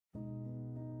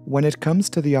When it comes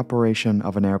to the operation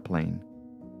of an airplane,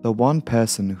 the one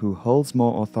person who holds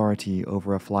more authority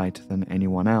over a flight than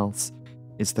anyone else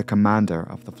is the commander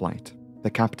of the flight, the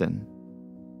captain.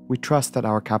 We trust that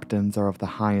our captains are of the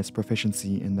highest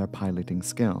proficiency in their piloting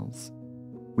skills.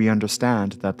 We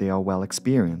understand that they are well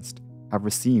experienced, have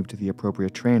received the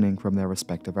appropriate training from their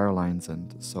respective airlines,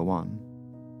 and so on.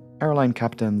 Airline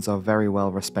captains are very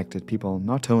well respected people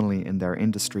not only in their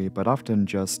industry but often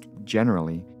just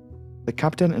generally. The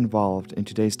captain involved in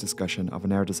today's discussion of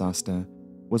an air disaster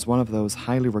was one of those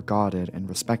highly regarded and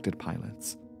respected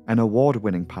pilots, an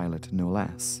award-winning pilot no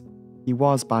less. He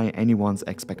was, by anyone's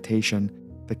expectation,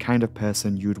 the kind of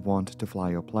person you'd want to fly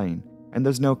your plane, and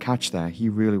there's no catch there, he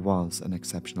really was an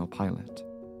exceptional pilot.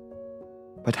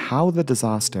 But how the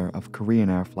disaster of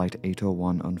Korean Air Flight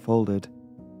 801 unfolded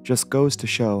just goes to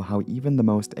show how even the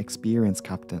most experienced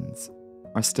captains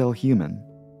are still human,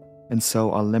 and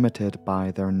so are limited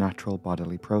by their natural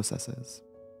bodily processes.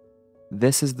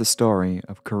 This is the story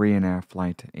of Korean Air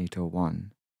Flight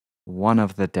 801, one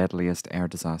of the deadliest air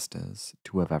disasters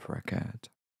to have ever occurred.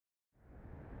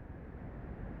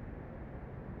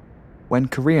 When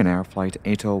Korean Air Flight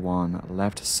 801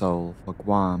 left Seoul for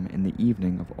Guam in the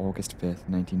evening of August 5,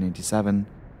 1997,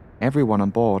 everyone on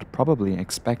board probably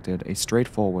expected a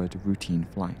straightforward, routine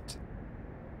flight.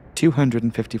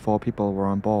 254 people were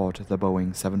on board the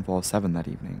Boeing 747 that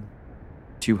evening,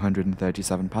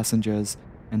 237 passengers,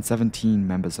 and 17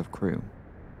 members of crew.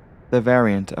 The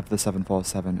variant of the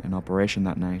 747 in operation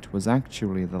that night was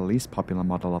actually the least popular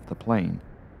model of the plane,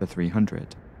 the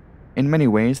 300. In many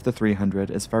ways, the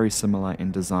 300 is very similar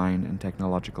in design and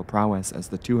technological prowess as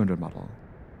the 200 model,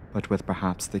 but with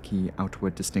perhaps the key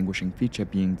outward distinguishing feature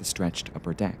being the stretched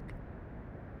upper deck.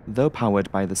 Though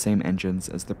powered by the same engines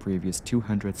as the previous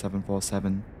 200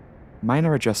 747,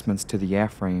 minor adjustments to the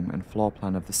airframe and floor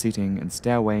plan of the seating and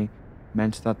stairway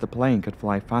meant that the plane could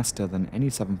fly faster than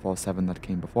any 747 that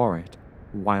came before it,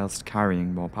 whilst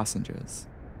carrying more passengers.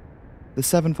 The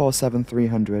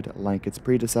 747-300, like its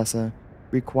predecessor,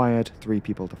 required 3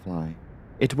 people to fly.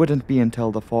 It wouldn't be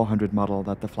until the 400 model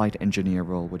that the flight engineer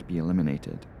role would be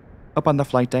eliminated. Up on the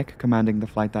flight deck commanding the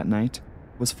flight that night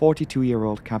was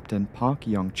 42-year-old Captain Park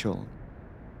Yong-chul.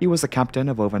 He was a captain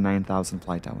of over 9,000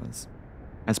 flight hours.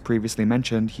 As previously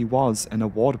mentioned, he was an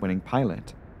award-winning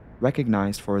pilot,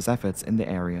 recognized for his efforts in the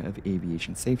area of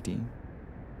aviation safety.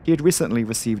 He had recently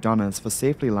received honors for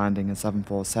safely landing a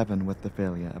 747 with the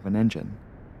failure of an engine,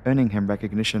 earning him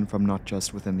recognition from not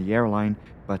just within the airline,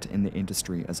 but in the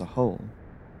industry as a whole.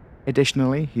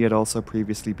 Additionally, he had also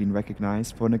previously been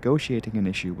recognized for negotiating an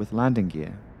issue with landing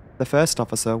gear. The first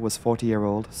officer was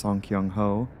 40-year-old Song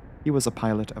Kyung-ho. He was a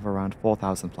pilot of around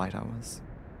 4,000 flight hours.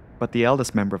 But the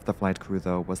eldest member of the flight crew,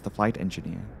 though, was the flight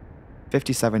engineer,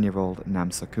 57-year-old Nam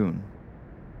Soo-kun.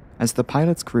 As the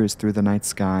pilots cruised through the night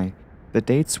sky, the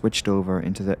date switched over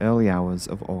into the early hours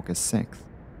of August 6th.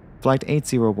 Flight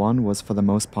 801 was for the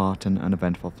most part an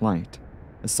uneventful flight,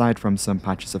 aside from some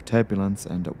patches of turbulence,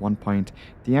 and at one point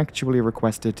they actually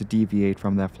requested to deviate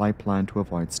from their flight plan to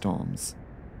avoid storms.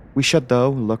 We should, though,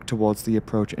 look towards the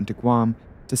approach into Guam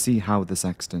to see how this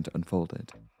accident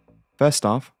unfolded. First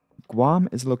off, Guam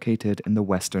is located in the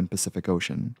western Pacific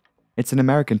Ocean. It's an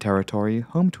American territory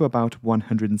home to about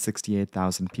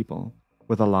 168,000 people,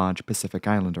 with a large Pacific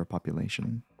Islander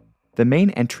population. The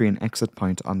main entry and exit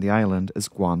point on the island is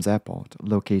Guam's airport,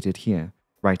 located here,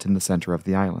 right in the center of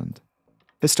the island.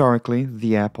 Historically,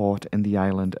 the airport and the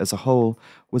island as a whole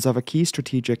was of a key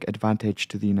strategic advantage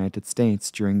to the United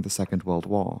States during the Second World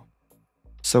War.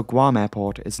 So Guam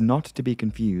Airport is not to be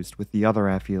confused with the other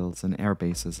airfields and air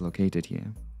bases located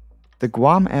here. The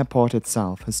Guam Airport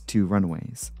itself has 2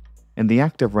 runways, and the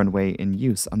active runway in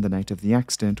use on the night of the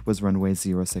accident was runway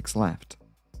 06 left.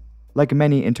 Like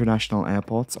many international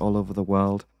airports all over the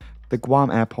world, the Guam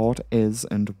Airport is,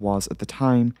 and was at the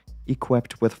time,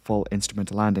 equipped with full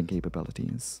instrument landing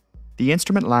capabilities. The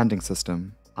Instrument Landing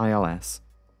System, ILS,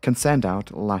 can send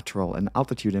out lateral and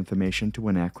altitude information to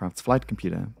an aircraft's flight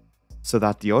computer, so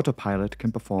that the autopilot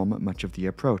can perform much of the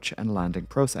approach and landing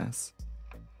process.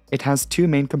 It has 2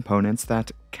 main components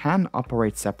that can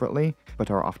operate separately, but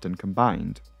are often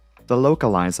combined. The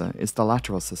localizer is the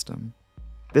lateral system.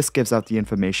 This gives out the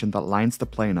information that lines the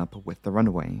plane up with the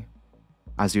runway.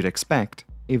 As you'd expect,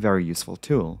 a very useful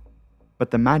tool. But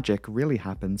the magic really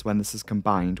happens when this is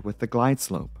combined with the glide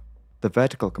slope, the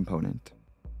vertical component.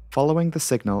 Following the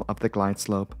signal of the glide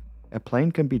slope, a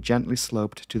plane can be gently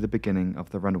sloped to the beginning of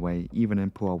the runway even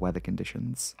in poor weather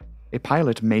conditions. A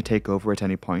pilot may take over at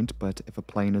any point, but if a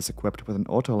plane is equipped with an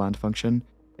auto-land function,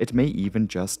 it may even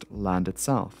just land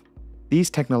itself. These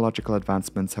technological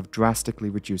advancements have drastically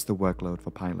reduced the workload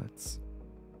for pilots.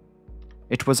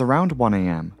 It was around 1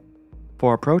 a.m.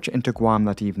 For approach into Guam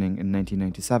that evening in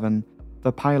 1997,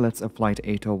 the pilots of Flight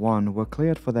 801 were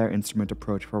cleared for their instrument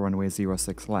approach for runway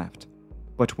 06 left,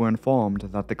 but were informed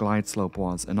that the glide slope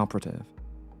was inoperative.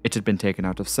 It had been taken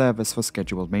out of service for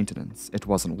scheduled maintenance. It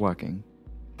wasn't working.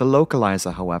 The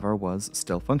localizer, however, was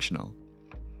still functional.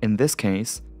 In this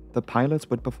case, the pilots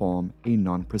would perform a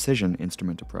non-precision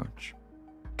instrument approach.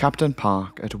 Captain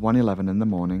Park at 1:11 in the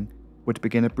morning would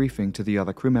begin a briefing to the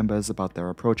other crew members about their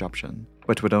approach option,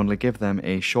 but would only give them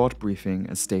a short briefing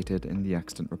as stated in the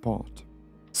accident report.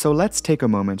 So let's take a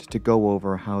moment to go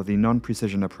over how the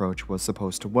non-precision approach was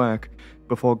supposed to work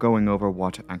before going over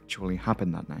what actually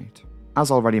happened that night. As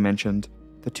already mentioned,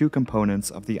 the two components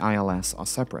of the ILS are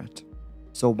separate.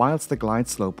 So whilst the glide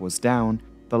slope was down,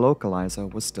 the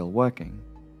localizer was still working.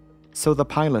 So the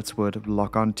pilots would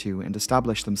lock onto and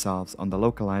establish themselves on the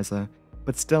localizer,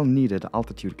 but still needed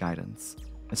altitude guidance,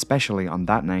 especially on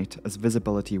that night as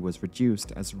visibility was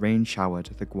reduced as rain showered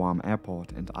the Guam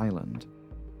airport and island.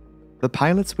 The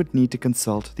pilots would need to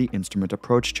consult the instrument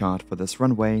approach chart for this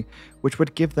runway, which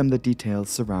would give them the details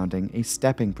surrounding a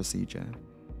stepping procedure.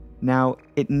 Now,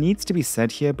 it needs to be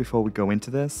said here before we go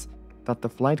into this, that the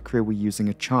flight crew were using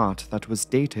a chart that was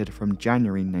dated from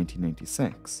January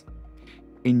 1996.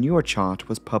 A newer chart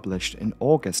was published in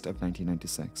August of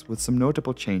 1996 with some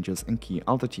notable changes in key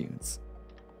altitudes.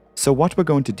 So what we're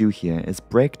going to do here is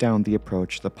break down the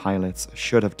approach the pilots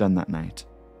should have done that night,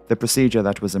 the procedure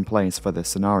that was in place for this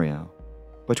scenario,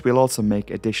 but we'll also make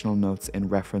additional notes in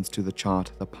reference to the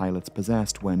chart the pilots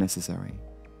possessed where necessary.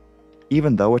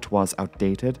 Even though it was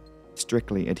outdated,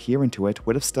 strictly adhering to it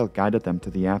would have still guided them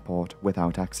to the airport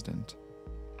without accident.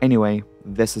 Anyway,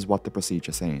 this is what the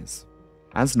procedure says.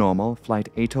 As normal, Flight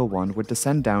 801 would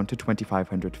descend down to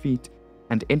 2,500 feet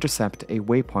and intercept a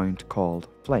waypoint called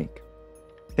Flake.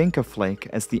 Think of Flake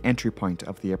as the entry point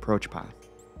of the approach path.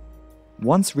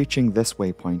 Once reaching this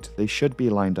waypoint, they should be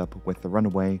lined up with the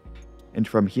runway, and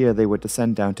from here they would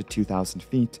descend down to 2,000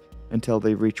 feet until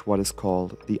they reach what is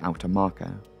called the outer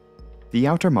marker. The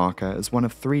outer marker is one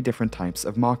of 3 different types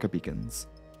of marker beacons.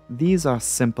 These are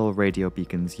simple radio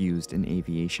beacons used in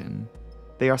aviation.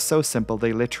 They are so simple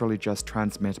they literally just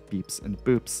transmit beeps and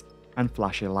boops and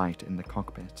flash a light in the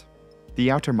cockpit.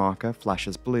 The outer marker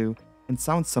flashes blue and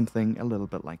sounds something a little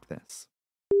bit like this.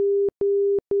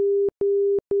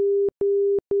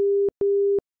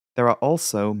 There are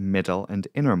also middle and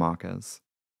inner markers.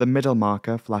 The middle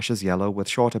marker flashes yellow with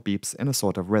shorter beeps in a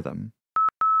sort of rhythm.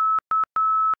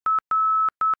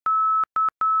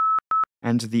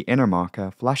 And the inner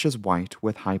marker flashes white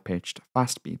with high-pitched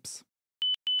fast beeps.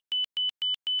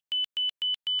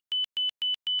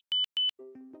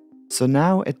 So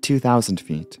now at 2,000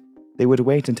 feet, they would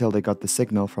wait until they got the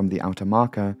signal from the outer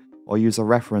marker or use a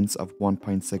reference of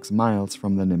 1.6 miles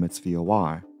from the Nimitz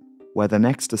VOR, where the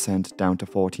next descent down to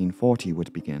 1440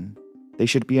 would begin. They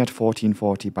should be at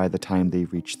 1440 by the time they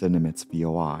reach the Nimitz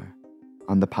VOR.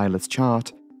 On the pilot's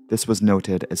chart, this was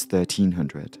noted as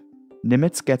 1300.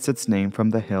 Nimitz gets its name from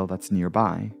the hill that's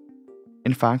nearby.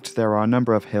 In fact, there are a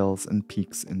number of hills and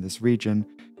peaks in this region,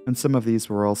 and some of these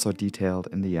were also detailed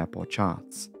in the airport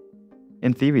charts.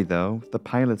 In theory, though, the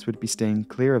pilots would be staying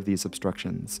clear of these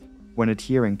obstructions when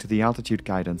adhering to the altitude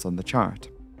guidance on the chart.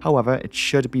 However, it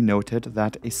should be noted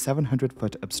that a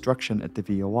 700-foot obstruction at the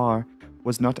VOR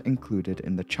was not included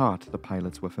in the chart the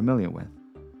pilots were familiar with.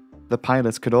 The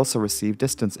pilots could also receive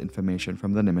distance information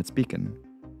from the Nimitz beacon.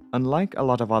 Unlike a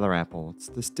lot of other airports,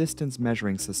 this distance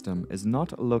measuring system is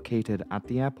not located at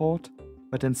the airport,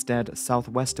 but instead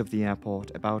southwest of the airport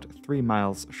about 3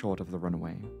 miles short of the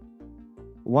runway.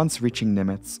 Once reaching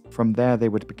Nimitz, from there they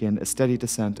would begin a steady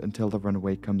descent until the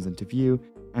runway comes into view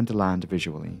and land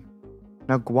visually.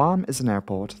 Now, Guam is an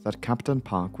airport that Captain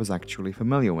Park was actually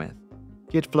familiar with.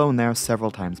 He had flown there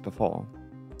several times before.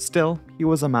 Still, he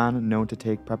was a man known to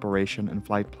take preparation and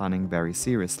flight planning very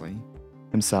seriously.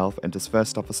 Himself and his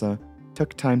first officer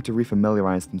took time to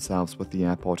refamiliarize themselves with the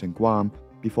airport in Guam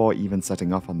before even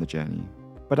setting off on the journey.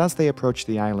 But as they approached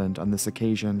the island on this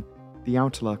occasion, the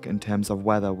outlook in terms of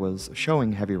weather was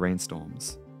showing heavy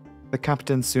rainstorms. The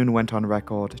captain soon went on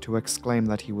record to exclaim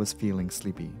that he was feeling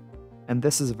sleepy, and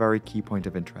this is a very key point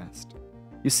of interest.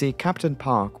 You see, Captain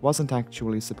Park wasn't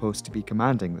actually supposed to be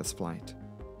commanding this flight.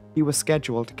 He was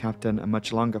scheduled to captain a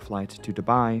much longer flight to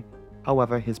Dubai.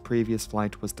 However, his previous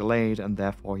flight was delayed and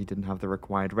therefore he didn't have the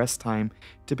required rest time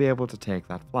to be able to take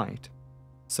that flight.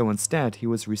 So instead, he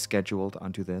was rescheduled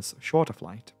onto this shorter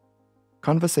flight.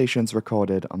 Conversations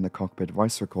recorded on the cockpit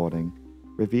voice recording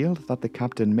revealed that the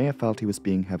captain may have felt he was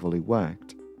being heavily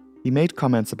worked. He made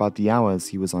comments about the hours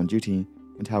he was on duty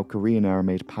and how Korean Air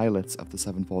made pilots of the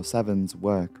 747s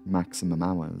work maximum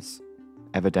hours.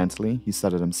 Evidently, he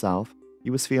said it himself, he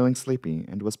was feeling sleepy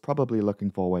and was probably looking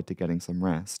forward to getting some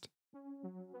rest.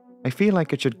 I feel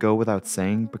like it should go without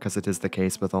saying because it is the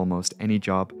case with almost any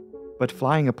job, but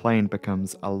flying a plane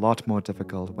becomes a lot more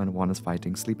difficult when one is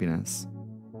fighting sleepiness.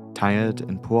 Tired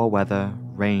in poor weather,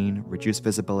 rain, reduced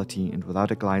visibility, and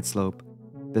without a glide slope,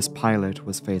 this pilot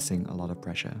was facing a lot of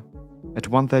pressure. At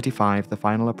 1:35, the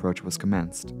final approach was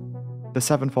commenced. The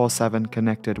 747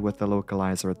 connected with the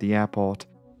localizer at the airport,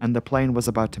 and the plane was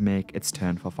about to make its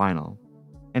turn for final.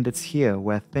 And it's here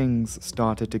where things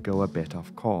started to go a bit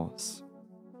off course.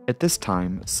 At this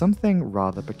time, something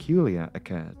rather peculiar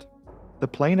occurred.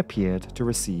 The plane appeared to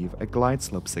receive a glide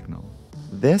slope signal.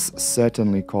 This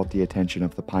certainly caught the attention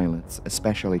of the pilots,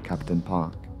 especially Captain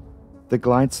Park. The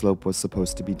glide slope was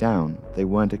supposed to be down, they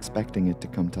weren't expecting it to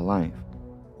come to life.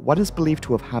 What is believed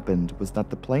to have happened was that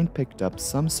the plane picked up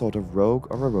some sort of rogue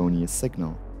or erroneous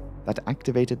signal that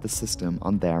activated the system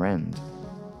on their end.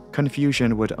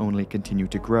 Confusion would only continue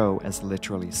to grow as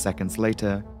literally seconds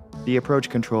later, the approach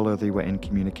controller they were in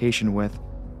communication with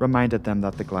reminded them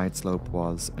that the glide slope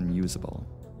was unusable.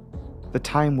 The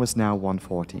time was now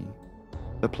 1:40.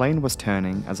 The plane was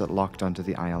turning as it locked onto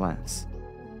the ILS.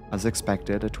 As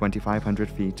expected, at 2,500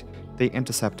 feet, they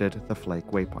intercepted the flake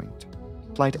waypoint.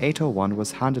 Flight 801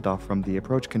 was handed off from the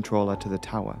approach controller to the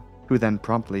tower, who then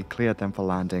promptly cleared them for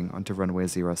landing onto runway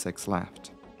 06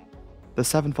 left. The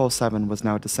 747 was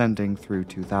now descending through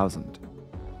 2000.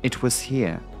 It was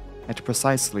here, at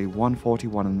precisely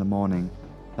 1:41 in the morning,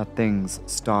 that things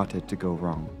started to go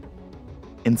wrong.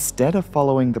 Instead of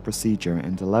following the procedure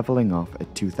and leveling off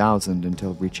at 2000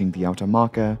 until reaching the outer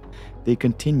marker, they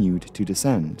continued to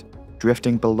descend,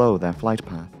 drifting below their flight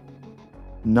path.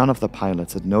 None of the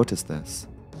pilots had noticed this,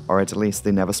 or at least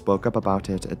they never spoke up about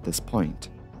it at this point,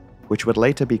 which would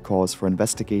later be cause for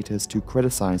investigators to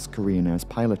criticize Korean Air's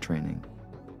pilot training.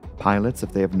 Pilots,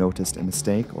 if they have noticed a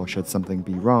mistake or should something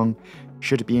be wrong,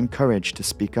 should be encouraged to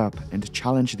speak up and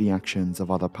challenge the actions of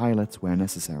other pilots where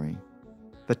necessary.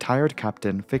 The tired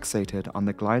captain fixated on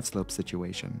the glide slope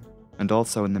situation, and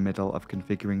also in the middle of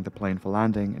configuring the plane for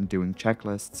landing and doing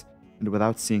checklists, and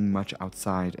without seeing much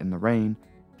outside in the rain,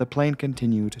 the plane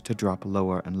continued to drop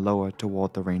lower and lower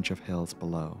toward the range of hills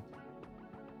below.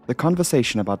 The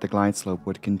conversation about the glide slope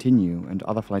would continue, and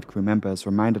other flight crew members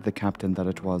reminded the captain that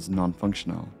it was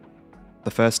non-functional.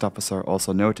 The first officer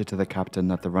also noted to the captain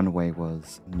that the runway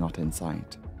was not in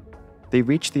sight. They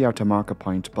reached the outer marker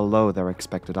point below their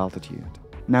expected altitude.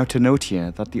 Now to note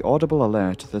here that the audible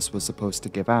alert this was supposed to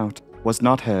give out was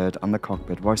not heard on the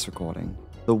cockpit voice recording.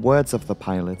 The words of the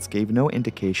pilots gave no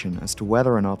indication as to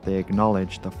whether or not they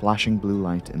acknowledged the flashing blue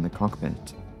light in the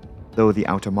cockpit, though the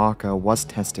outer marker was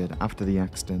tested after the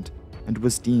accident and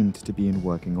was deemed to be in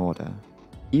working order.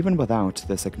 Even without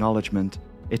this acknowledgement,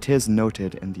 it is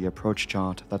noted in the approach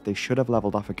chart that they should have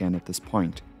leveled off again at this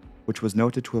point, which was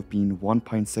noted to have been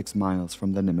 1.6 miles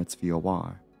from the Nimitz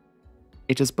VOR.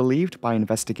 It is believed by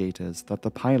investigators that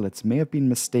the pilots may have been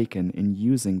mistaken in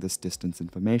using this distance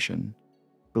information,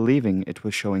 believing it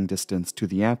was showing distance to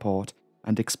the airport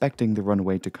and expecting the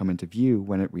runway to come into view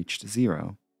when it reached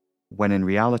 0, when in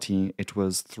reality it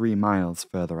was 3 miles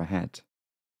further ahead.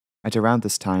 At around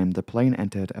this time, the plane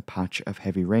entered a patch of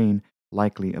heavy rain,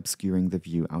 likely obscuring the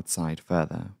view outside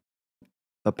further.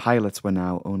 The pilots were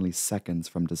now only seconds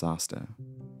from disaster.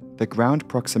 The ground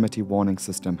proximity warning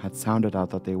system had sounded out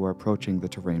that they were approaching the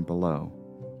terrain below.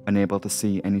 Unable to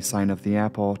see any sign of the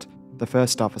airport, the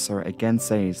first officer again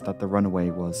says that the runway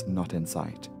was not in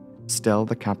sight. Still,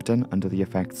 the captain, under the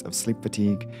effects of sleep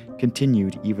fatigue,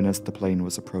 continued even as the plane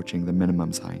was approaching the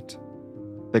minimum height.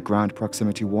 The ground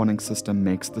proximity warning system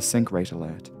makes the sink rate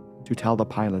alert to tell the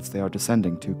pilots they are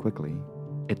descending too quickly.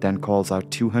 It then calls out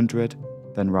 200,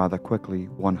 then rather quickly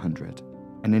 100,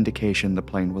 an indication the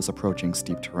plane was approaching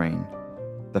steep terrain.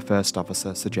 The first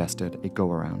officer suggested a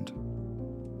go-around.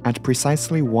 At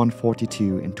precisely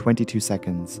 1:42 in 22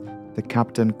 seconds, the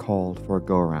captain called for a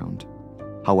go-around.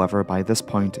 However, by this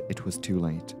point, it was too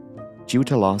late. Due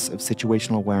to loss of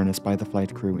situational awareness by the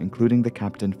flight crew, including the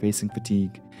captain facing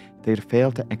fatigue, they had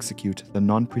failed to execute the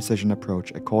non-precision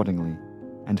approach accordingly,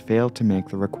 and failed to make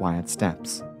the required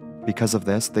steps. Because of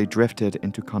this, they drifted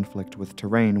into conflict with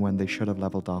terrain when they should have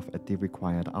leveled off at the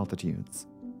required altitudes.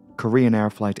 Korean Air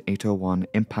Flight 801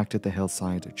 impacted the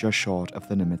hillside just short of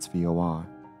the Nimitz VOR.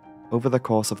 Over the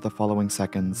course of the following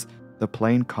seconds, the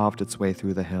plane carved its way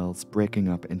through the hills, breaking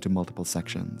up into multiple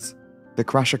sections. The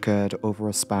crash occurred over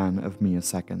a span of mere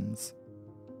seconds.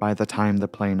 By the time the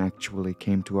plane actually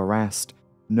came to a rest,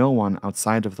 no one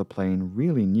outside of the plane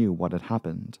really knew what had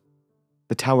happened.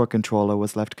 The tower controller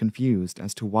was left confused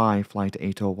as to why Flight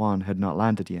 801 had not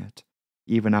landed yet,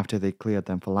 even after they cleared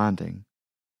them for landing.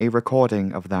 A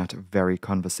recording of that very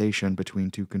conversation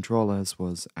between two controllers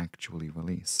was actually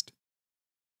released.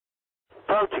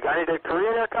 Approach, you got any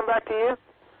Korean Air come back to you?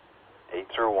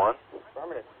 801.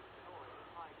 Affirmative.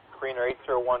 Korean Air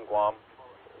 801, Guam.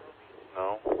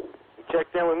 No. He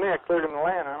checked in with me, I cleared him to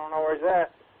land. I don't know where he's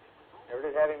at. Never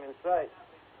did have him in sight.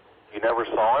 You never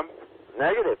saw him?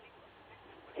 Negative.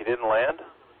 He didn't land?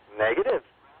 Negative.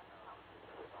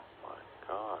 My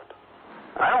God.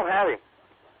 I don't have him.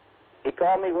 He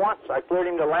called me once, I cleared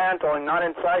him to land, told him not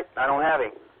in sight, I don't have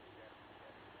him.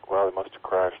 Well, he must have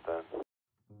crashed then.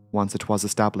 Once it was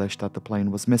established that the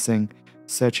plane was missing,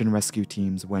 search and rescue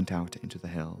teams went out into the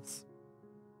hills.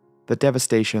 The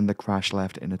devastation the crash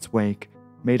left in its wake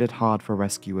made it hard for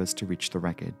rescuers to reach the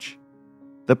wreckage.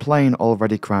 The plane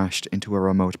already crashed into a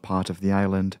remote part of the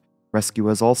island.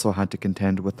 Rescuers also had to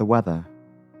contend with the weather.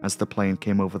 As the plane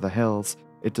came over the hills,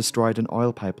 it destroyed an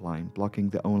oil pipeline, blocking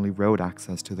the only road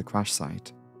access to the crash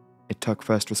site. It took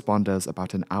first responders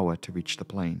about an hour to reach the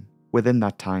plane. Within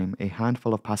that time, a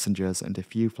handful of passengers and a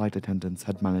few flight attendants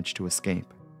had managed to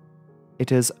escape. It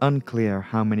is unclear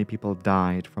how many people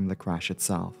died from the crash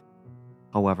itself.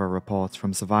 However, reports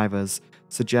from survivors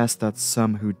suggest that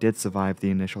some who did survive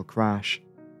the initial crash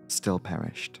still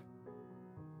perished.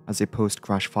 As a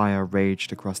post-crash fire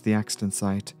raged across the accident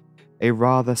site, a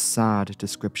rather sad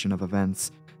description of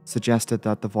events suggested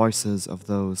that the voices of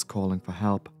those calling for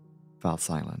help fell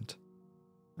silent,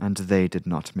 and they did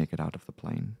not make it out of the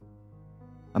plane.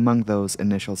 Among those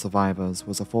initial survivors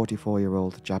was a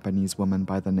 44-year-old Japanese woman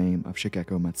by the name of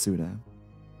Shigeko Matsuda.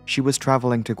 She was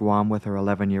traveling to Guam with her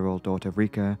 11-year-old daughter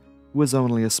Rika, who was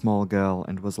only a small girl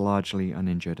and was largely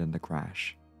uninjured in the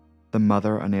crash. The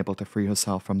mother, unable to free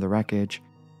herself from the wreckage,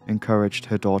 encouraged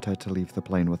her daughter to leave the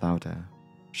plane without her.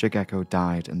 Shigeko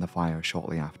died in the fire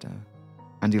shortly after,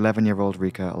 and 11-year-old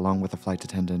Rika, along with a flight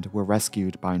attendant, were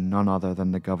rescued by none other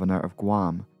than the governor of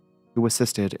Guam, who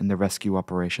assisted in the rescue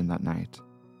operation that night,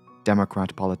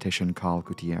 Democrat politician Carl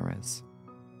Gutierrez.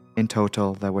 In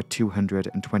total, there were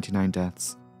 229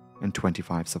 deaths and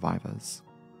 25 survivors.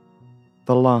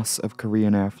 The loss of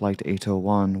Korean Air Flight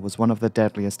 801 was one of the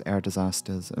deadliest air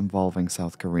disasters involving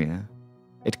South Korea.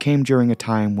 It came during a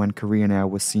time when Korean Air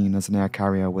was seen as an air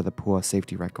carrier with a poor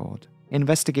safety record.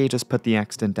 Investigators put the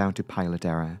accident down to pilot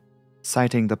error,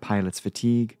 citing the pilot's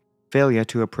fatigue, failure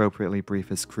to appropriately brief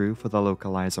his crew for the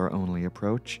localizer-only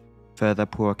approach, further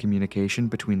poor communication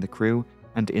between the crew,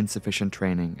 and insufficient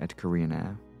training at Korean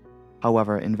Air.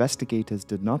 However, investigators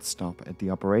did not stop at the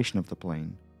operation of the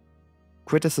plane.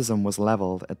 Criticism was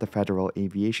leveled at the Federal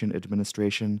Aviation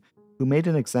Administration, who made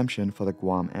an exemption for the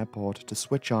Guam airport to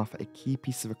switch off a key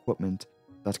piece of equipment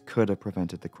that could have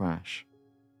prevented the crash.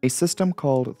 A system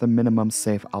called the Minimum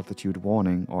Safe Altitude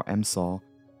Warning, or MSAW,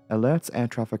 alerts air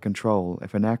traffic control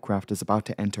if an aircraft is about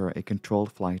to enter a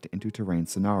controlled flight into terrain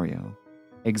scenario,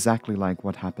 exactly like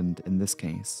what happened in this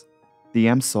case. The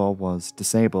MSAW was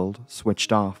disabled,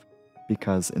 switched off,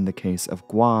 because in the case of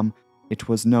Guam, it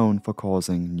was known for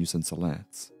causing nuisance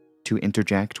alerts. To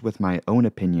interject with my own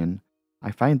opinion, I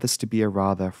find this to be a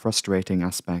rather frustrating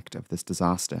aspect of this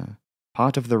disaster.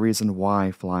 Part of the reason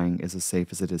why flying is as safe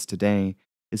as it is today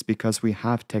is because we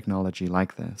have technology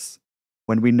like this.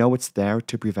 When we know it's there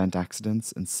to prevent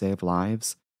accidents and save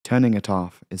lives, turning it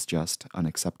off is just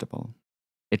unacceptable.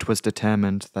 It was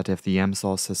determined that if the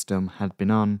MSAW system had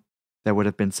been on, there would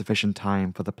have been sufficient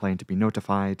time for the plane to be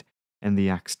notified, and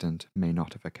the accident may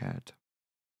not have occurred.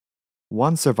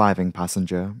 One surviving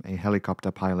passenger, a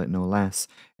helicopter pilot no less,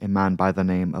 a man by the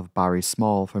name of Barry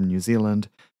Small from New Zealand,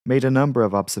 made a number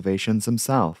of observations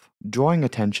himself, drawing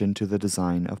attention to the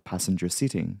design of passenger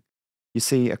seating. You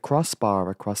see, a crossbar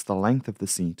across the length of the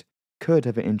seat could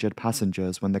have injured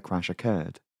passengers when the crash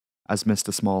occurred, as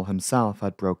Mr. Small himself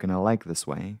had broken a leg this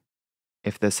way.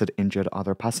 If this had injured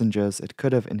other passengers, it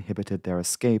could have inhibited their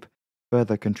escape,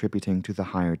 further contributing to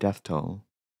the higher death toll.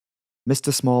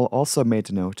 Mr. Small also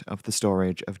made note of the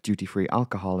storage of duty-free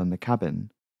alcohol in the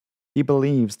cabin. He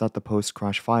believes that the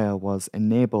post-crash fire was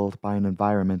enabled by an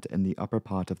environment in the upper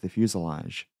part of the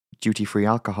fuselage. Duty-free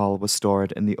alcohol was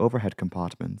stored in the overhead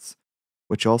compartments,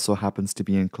 which also happens to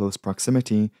be in close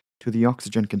proximity to the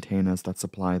oxygen containers that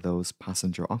supply those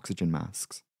passenger oxygen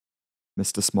masks.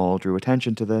 Mr. Small drew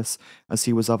attention to this as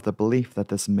he was of the belief that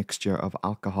this mixture of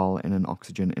alcohol in an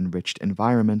oxygen-enriched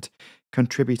environment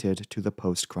contributed to the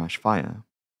post-crash fire.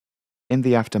 In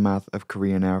the aftermath of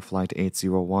Korean Air Flight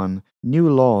 801, new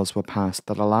laws were passed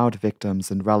that allowed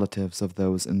victims and relatives of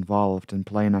those involved in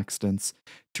plane accidents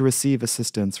to receive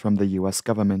assistance from the US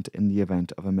government in the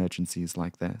event of emergencies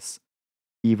like this.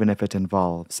 even if it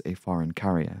involves a foreign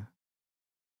carrier.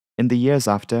 In the years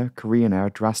after, Korean Air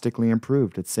drastically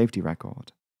improved its safety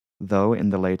record. Though in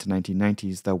the late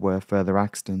 1990s there were further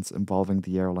accidents involving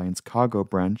the airline's cargo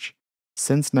branch,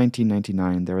 since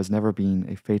 1999 there has never been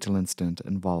a fatal incident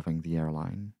involving the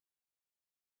airline.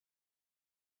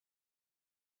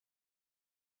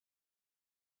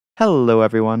 Hello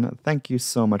everyone, thank you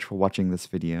so much for watching this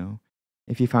video.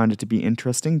 If you found it to be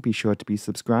interesting, be sure to be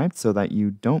subscribed so that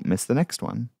you don't miss the next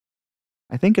one.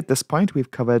 I think at this point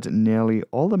we've covered nearly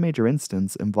all the major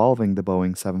incidents involving the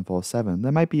Boeing 747.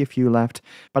 There might be a few left,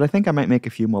 but I think I might make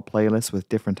a few more playlists with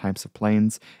different types of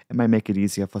planes. It might make it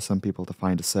easier for some people to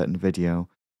find a certain video.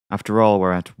 After all,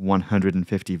 we're at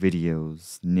 150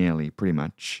 videos, nearly, pretty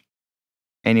much.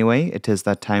 Anyway, it is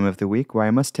that time of the week where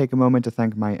I must take a moment to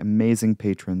thank my amazing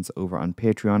patrons over on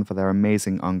Patreon for their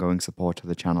amazing ongoing support to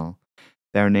the channel.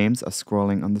 Their names are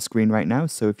scrolling on the screen right now,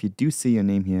 so if you do see your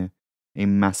name here, a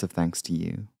massive thanks to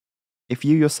you. If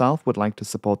you yourself would like to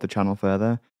support the channel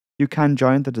further, you can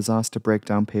join the Disaster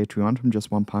Breakdown Patreon from just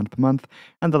 £1 per month,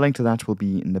 and the link to that will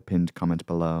be in the pinned comment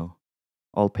below.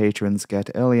 All patrons get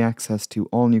early access to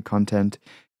all new content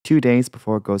 2 days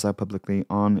before it goes out publicly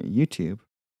on YouTube.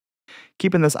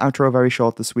 Keeping this outro very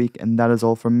short this week, and that is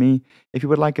all from me. If you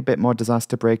would like a bit more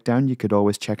Disaster Breakdown, you could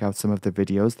always check out some of the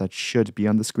videos that should be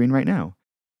on the screen right now.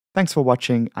 Thanks for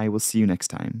watching, I will see you next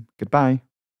time. Goodbye.